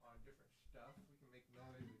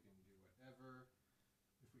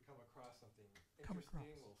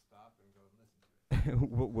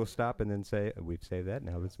We'll stop and then say we've saved that.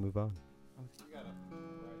 Now let's move on.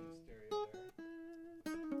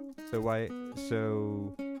 So why?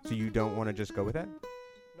 So you don't want to just go with that?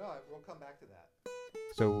 No, we'll come back to that.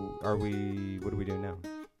 So are we? What do we do now?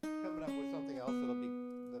 Coming up with something else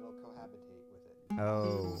that'll cohabitate with it. Oh.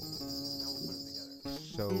 And we'll put it together.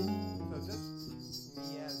 So. So just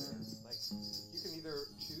meander. Like you can either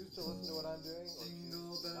choose to listen to what I'm doing or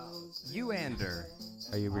choose to stop. You ander.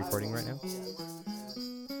 Are you recording right now?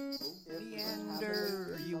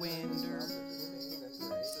 Meander, you ander.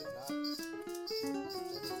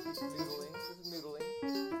 Noodling.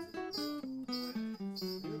 This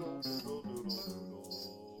is noodling.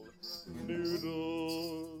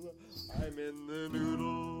 Noodle. I'm in the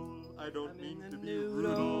noodle. I don't mean to be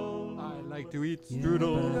brutal. I like to eat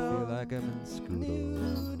strudel. I feel like I'm in Scoodle.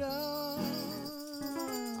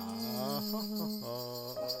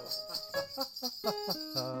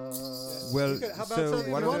 Well, How about so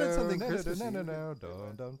something? what You are wanted the- something no, Christmassy.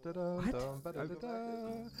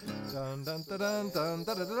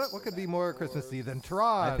 What could be more Christmassy than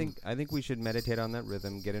Tron? I think we should meditate on that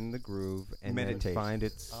rhythm, get in the groove, and Meditate. then find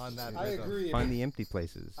its. on that I rhythm. agree. Find the empty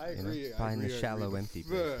places. I you know? agree. Find the shallow empty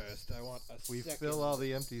places. First, I want a We second fill all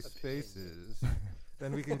the empty opinion. spaces.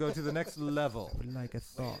 Then we can go to the next level. Like a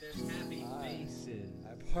thought. Happy faces.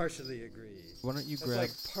 I partially agree. Why don't you That's grab?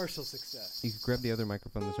 like partial success. You could grab the other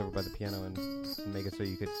microphone that's over by the piano and make it so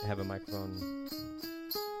you could have a microphone.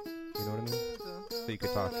 You know what I mean? So you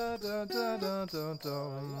could talk. Because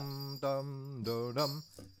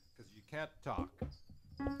you can't talk.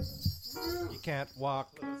 You can't walk.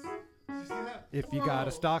 If you got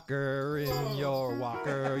a stalker in your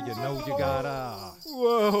walker, you know you gotta.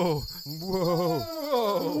 Whoa! Whoa!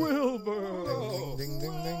 Whoa! Wilbur! Ding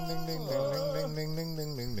ding ding ding ding ding ding ding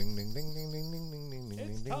ding ding ding ding ding ding ding ding ding ding ding.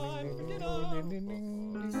 It's time to get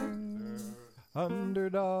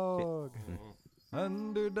Underdog.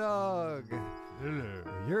 Underdog.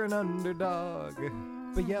 You're an underdog.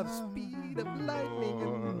 But you have speed of lightning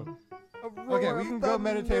and a roar. Okay, we can go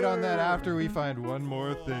meditate on that after we find one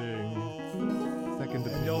more thing. Second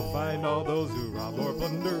opinion. You'll find all those who rob or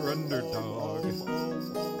plunder underdog.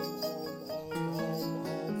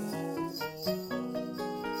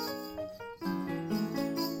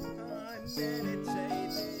 I'm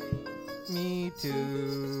meditating. Me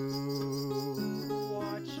too.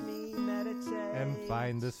 Watch me meditate. And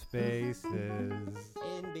find the spaces. in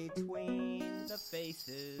between the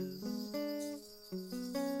faces.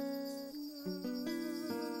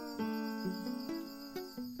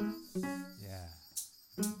 Yeah.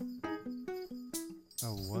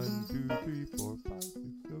 Oh, 1, 2, 3, 4, 5, 6,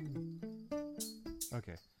 7.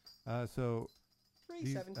 Okay. So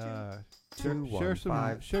these,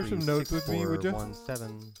 372. share some notes with me, would you?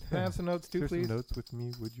 17. Can I have some notes too, Share please? some notes with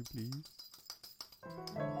me, would you please?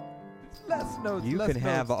 Less notes. You less can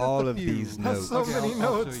have notes, just all a of few. these Have notes. so Okay, many I'll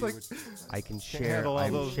show notes. you Like, which- I can can't share. handle all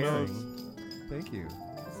I'm those sharing. notes. Thank you.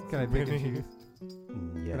 Can I pick and choose?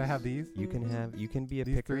 Yes. Can I have these? You can have. You can be a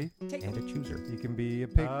These picker three? and a chooser. You can be a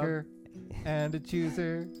picker and a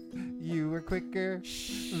chooser. You were quicker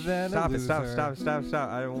than Stop a it! loser. Stop!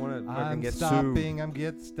 I don't want to fucking I'm get stopping.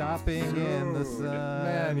 sued. Stopping in the sun.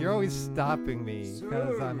 Man, you're always stopping me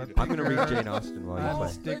because I'm a picker. I'm gonna read Jane Austen while you I'm a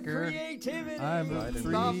play. sticker. Creativity. I'm a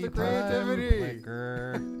Stop the free creativity.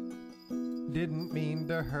 picker. Didn't mean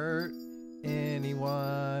to hurt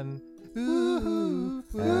anyone. Ooh,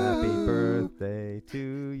 Happy birthday to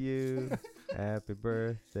you. Happy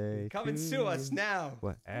birthday. Come to and sue us you. now.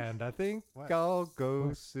 What? And I think I'll go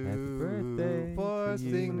Happy sue birthday for to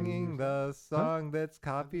you. singing the song that's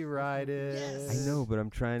copyrighted. Yes. I know, but I'm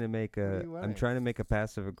trying to make What are a. you I'm wearing? trying to make a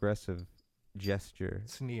passive aggressive gesture.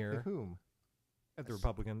 Sneer. At whom? At the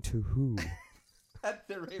Republicans. To who? At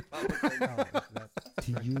the Republican.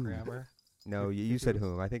 To you. Grammar. No, you said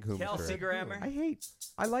whom. I think whom. is Kelsey correct. Grammer.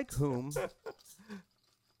 I like whom.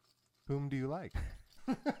 Whom do you like?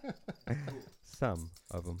 Some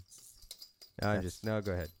of them. No,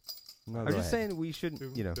 go ahead. No, I'm go just ahead. saying we shouldn't.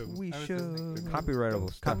 We I was should thinking-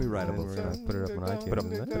 copyrightable. stuff, and then Copyrightable We're gonna put it up on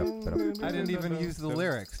iTunes. I didn't even use the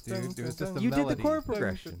lyrics, dude. It was just a You melody. did the chord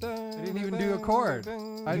progression. I didn't even do a chord.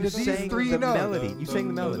 I You did these sang three the notes. melody. You sang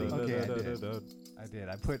the melody. Okay, I did.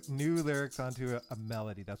 I put new lyrics onto a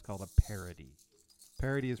melody. That's called a parody.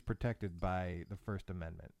 Parody is protected by the First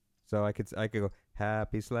Amendment. So I could go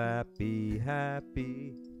happy slappy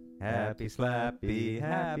happy. Happy slappy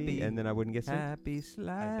happy, and then I wouldn't get sued. Happy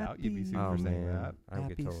slappy. I doubt you'd be sued Oh for saying man, that. I would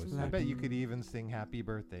get Happy totally sued. I bet you could even sing Happy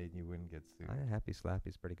Birthday and you wouldn't get sued. Happy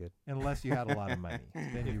slappy's pretty good. Unless you had a lot of money.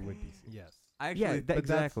 Then you would be sued. Yes. I Yeah, actually, but that's-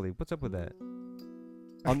 exactly. What's up with that?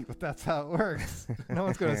 But that's how it works. No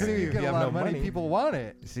one's going to Yeah. sue you if Get you a have lot no of money. money. People want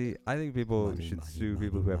it. See, I think people Money, should money, sue money,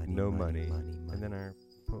 people who have money, no money, money, money, and then money. are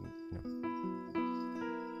no.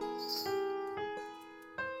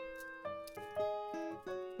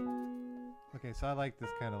 Okay, so I like this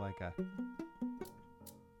kind of like a.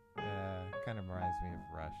 Kind of reminds me of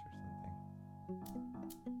Rush or something.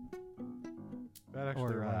 That actually Or,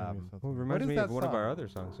 reminded me of um, something. Well, it What reminds is me that of one of our song? other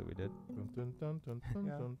songs that we did.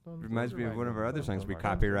 Yeah. Reminds me of one of our other songs we Dun,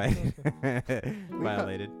 copyright dun,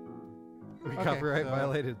 violated. We Okay, copyright so-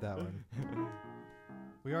 violated that one.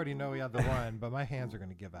 We already know we have the one, but my hands are going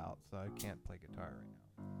to give out, so I can't play guitar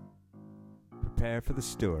Prepare for the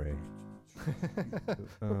story. right now.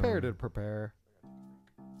 Prepare to prepare.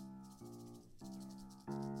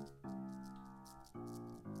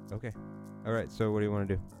 Okay. All right. So what do you want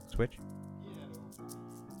to do? Switch.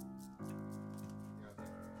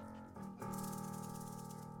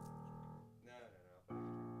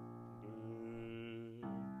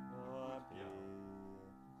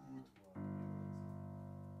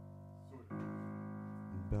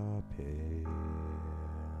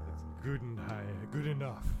 Good and high, good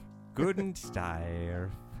enough. Guten Steier.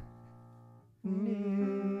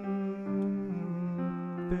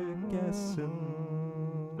 Vergessen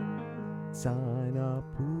seiner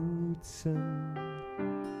Putzen.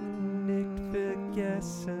 Nicht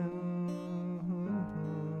vergessen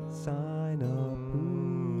seiner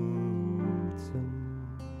Putzen.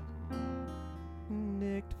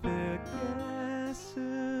 Nicht vergessen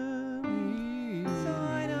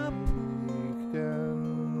seiner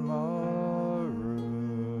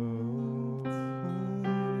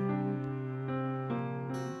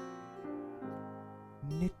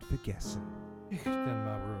Nicht vergessen Ich denn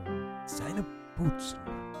mal room. seine Putzen.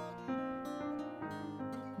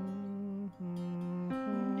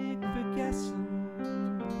 Nicht vergessen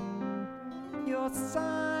your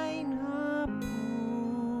seiner Putzen.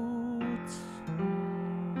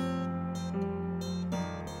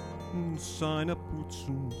 Seiner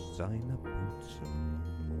Putzen, seiner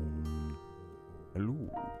Putzen. Hallo.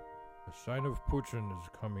 The sign of Putin is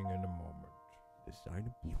coming in a moment. The sign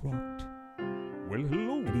of he walked. Well,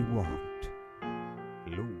 hello. And he walked.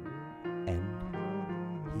 Hello. And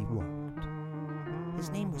he walked. His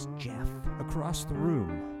name was Jeff. Across the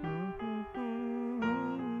room.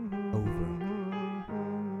 Over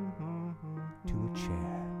to a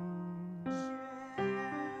chair.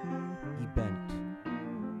 He bent.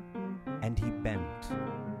 And he bent.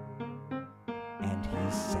 And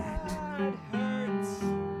he sat.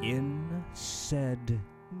 In said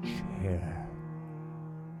chair.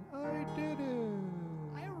 I did it.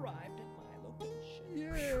 I arrived at my location.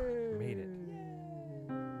 Yay. Made it.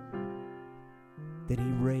 Then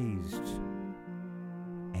he raised,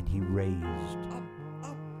 and he raised,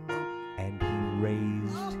 and he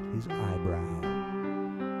raised his eyebrow,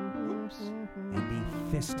 and he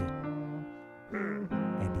fisted,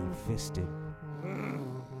 and he fisted,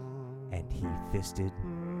 and he fisted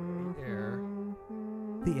Air.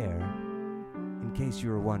 the air, in case you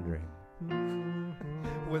were wondering.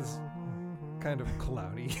 Was kind of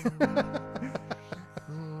cloudy.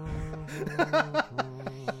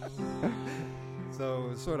 So it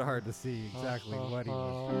was sort of hard to see exactly what he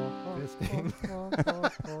was fisting.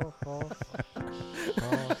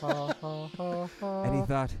 And he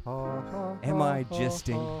thought, am I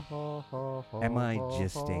gisting? Am I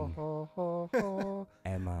gisting?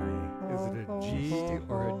 Am I? Is it a G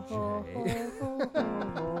or a J?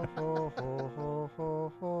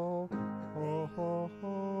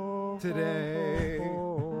 Today.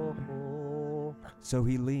 So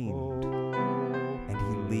he leaned, and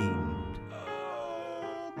he leaned,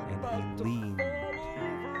 and he leaned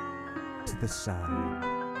to the side.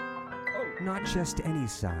 Not just any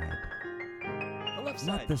side, The left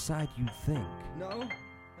not side. the side you'd think, No.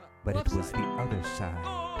 but Left it was side. the other side.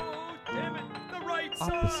 Oh, damn it. The right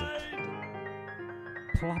Opposite. side.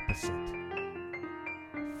 Plopposite.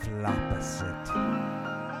 Flopposite.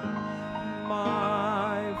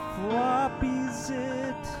 My floppy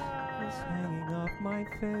zit is hanging off my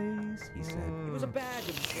face, he said. It was a bag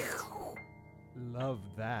of shit. Love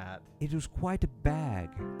that. It was quite a bag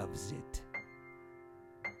of zit,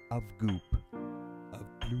 of goop, Of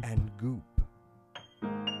blue. and goop,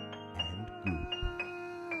 and goop.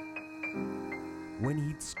 When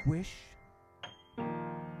he'd squish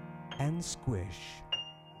and squish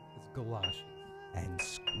It's galoshes and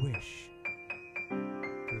squish,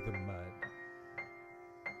 through the mud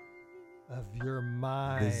of your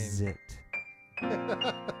mind. the zit.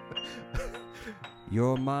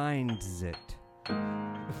 Your mind zit.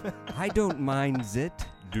 I don't mind zit,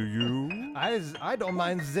 do you? I don't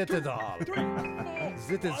mind zit at all.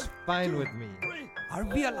 Zit is fine with me. Are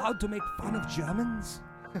we allowed to make fun of Germans?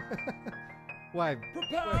 Why?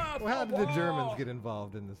 Prepare How did for the Germans war. get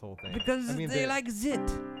involved in this whole thing? Because I mean, they like zit.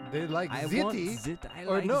 They like I Zitti. want zit. I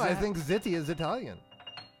Or like no, I that. think Zitti is Italian.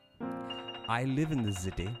 I live in the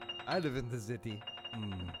city. I live in the Zitti.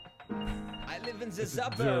 I live in the It's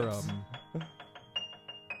suburbs. Durham.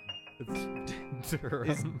 It's Durham.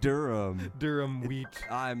 It's Durham. Durham wheat.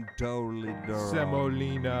 I'm totally Durham.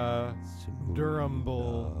 Semolina. Durham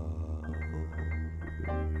bull.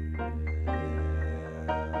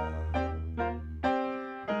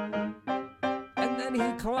 And then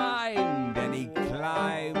he climbed, and he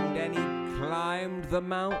climbed, and he climbed the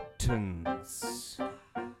mountains.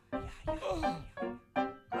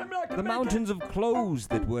 I'm not gonna The make mountains of clothes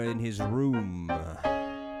that were in his room. it.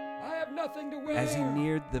 I have nothing to wear. As he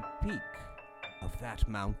neared the peak of that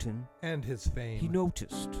mountain, And his fame. he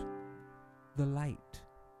noticed the light.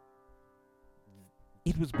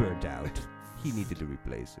 It was burnt out. He needed to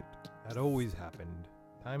replace it. That always happened.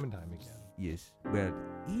 Time and time again. Yes. Well,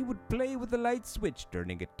 he would play with the light switch,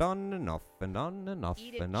 turning it on and off and on and off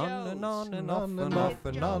Eat it, and on and Jones. on and off On and and off off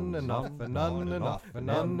and on and off and on and off and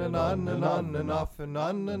on and on and on and off and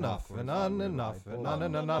on and off and on and off and on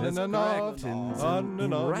and on and That's on and correct. off. In On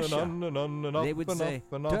and on and Russia, on and on and off they would and say,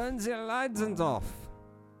 off and off. turn the lights off.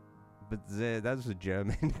 But that's a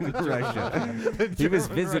German in Russia. He was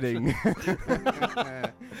visiting.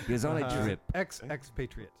 He was on a trip.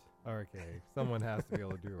 Expatriate. Okay, someone has to be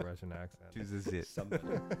able to do a Russian accent. Chooses it. Somebody.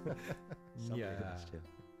 Yeah. has to.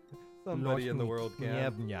 Somebody in the world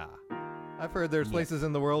can. Yeah. I've heard there's Yeah. places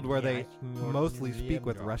in the world where they Yeah. mostly speak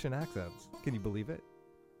with Yeah. Russian accents. Can you believe it?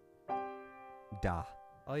 Da.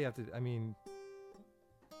 All you have to, I mean,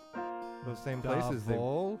 those same Da places,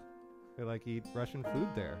 Vol. they like eat Russian food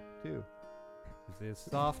there, too. This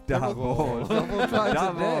Soft Da several Vol. times Da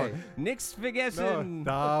a day. Vol. Nix No, vergessen.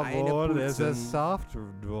 da Eine Vol is a putzen. soft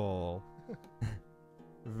roll,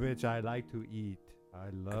 which I like to eat. I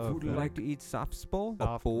love Would you them. like to eat softball? A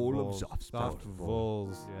Soft bowl voles, of softball. soft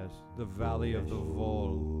voles, Yes. the valley of the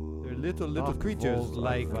vole. They're little Soft creatures voles are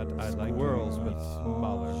like what I like to squirrels, eat. but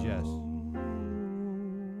smaller. Yes.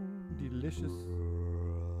 Delicious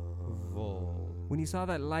vole. When he saw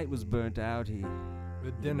that light was burnt out, he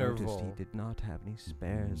The dinner noticed vole. he did not have any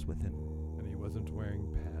spares with him, And he wasn't wearing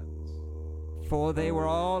pants. for they were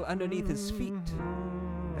all underneath his feet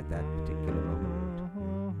at that particular moment.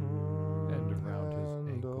 And around his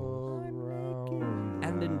ankles.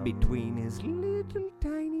 And in between his little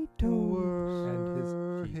tiny toes.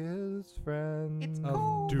 And his friends It's of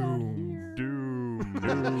cold doom.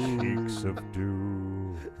 Doom, cheeks of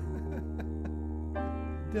doom.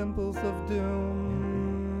 Dimples of doom.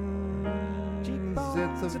 Cheekbones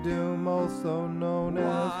Zits of doom, also known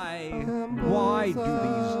Why do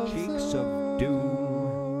these cheeks of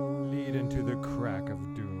doom lead into the crack of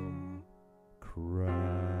doom?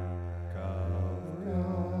 crack Of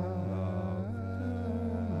doom,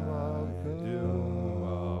 of doom,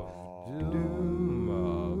 of doom, of doom,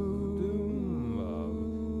 of doom, of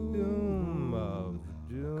doom, of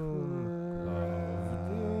doom,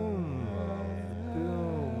 of doom,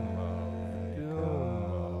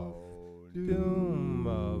 of doom,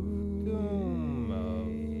 of doom, of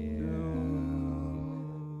doom.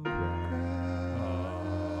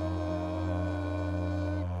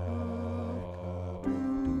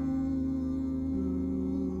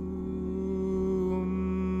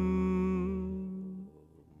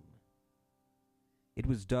 It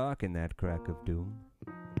was dark in that crack of doom.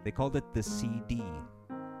 They called it the CD.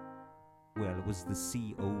 Well, it was the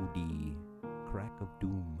COD, crack of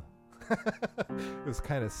doom. It was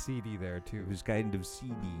kind of seedy there too. It was kind of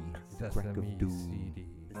CD, the crack of Sesame doom. CD.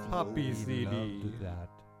 Poppy We CD. loved that.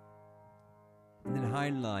 And then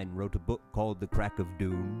Heinlein wrote a book called The Crack of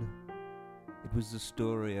Doom. It was a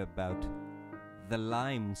story about the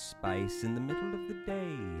lime spice in the middle of the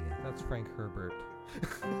day. That's Frank Herbert.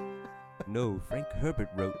 No, Frank Herbert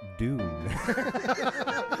wrote Dune.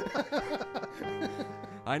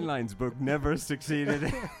 Heinlein's book never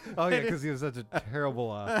succeeded. Oh yeah, because he was such a terrible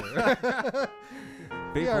author.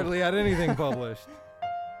 He hardly had anything published.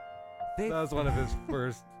 They- That was one of his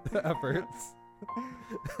first efforts.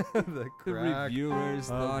 the the crack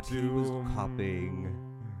reviewers of thought he was doom. copying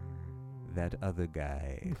that other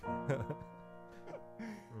guy.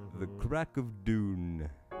 The Crack of Dune.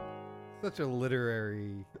 Such a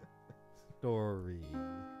literary story.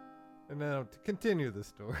 And now to continue the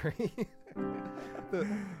story,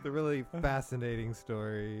 the really fascinating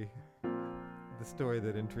story, the story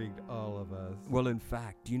that intrigued all of us. Well, in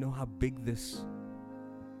fact, do you know how big this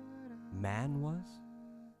man was?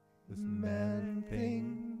 This man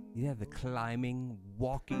thing. Yeah, the climbing,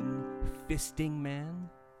 walking, fisting man.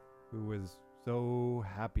 who was so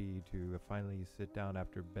happy to finally sit down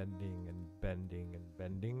after bending and bending and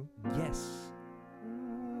bending. Yes,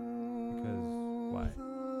 Because why?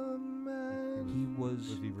 he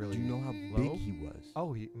was. he really do you know how low? big he was?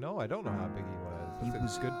 Oh, no, I don't know how big he was. He That's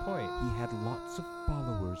was- a good point. He had lots of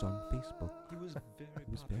followers on Facebook. He was very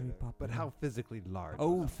He was very popular. But how physically large?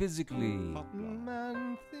 Oh, physically.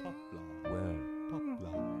 Man, Well,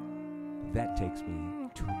 that takes me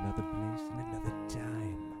to another place and another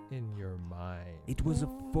time. in your mind. It was a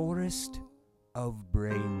forest of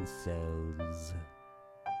brain cells.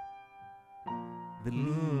 The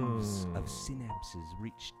leaves of synapses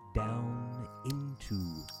reached down into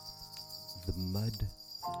the mud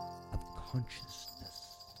of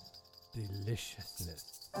consciousness,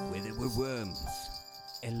 Deliciousness. where there were worms,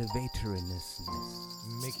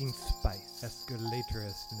 elevatorinessness. Making spice.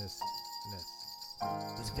 Escalatorousness.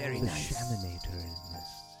 It was very The nice. shamanatoriness.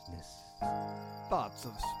 Thoughts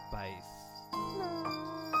of spice.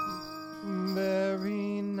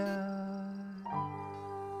 Very nice.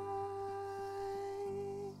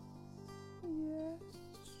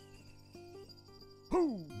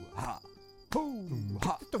 Hoo ha, hoo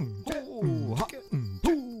ha, hoo ha,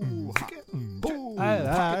 hoo ha,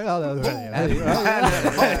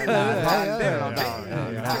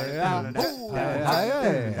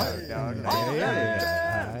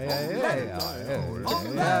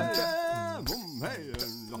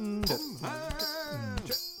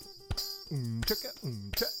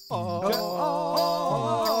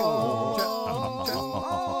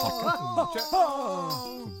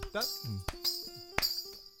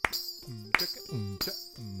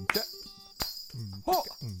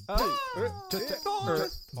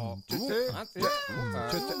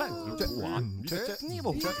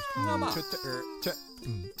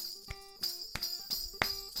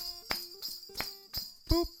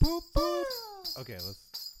 Okay, let's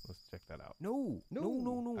check that out. No.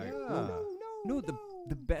 Ah. No,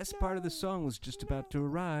 the best part of the song was just about to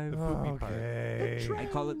arrive. The poopy part. I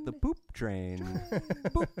call it the poop train.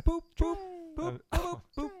 Boop, boop, boop, boop, boop,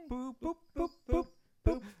 boop, boop, boop, boop, boop,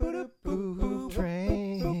 boop, boop, boop, boop,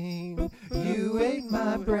 Train, you ate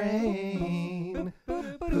my brain.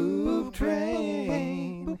 Poop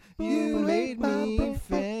train, you made me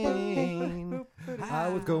faint. I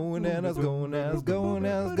was going and I was going and I was going and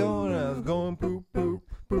I was going and I was going poop poop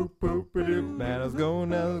poop poop poop. Man, I was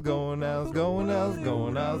going and I was going and I was going and I was going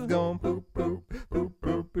and I was going poop poop poop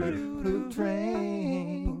poop poop. Poop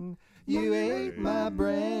train, you ate my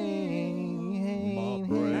brain.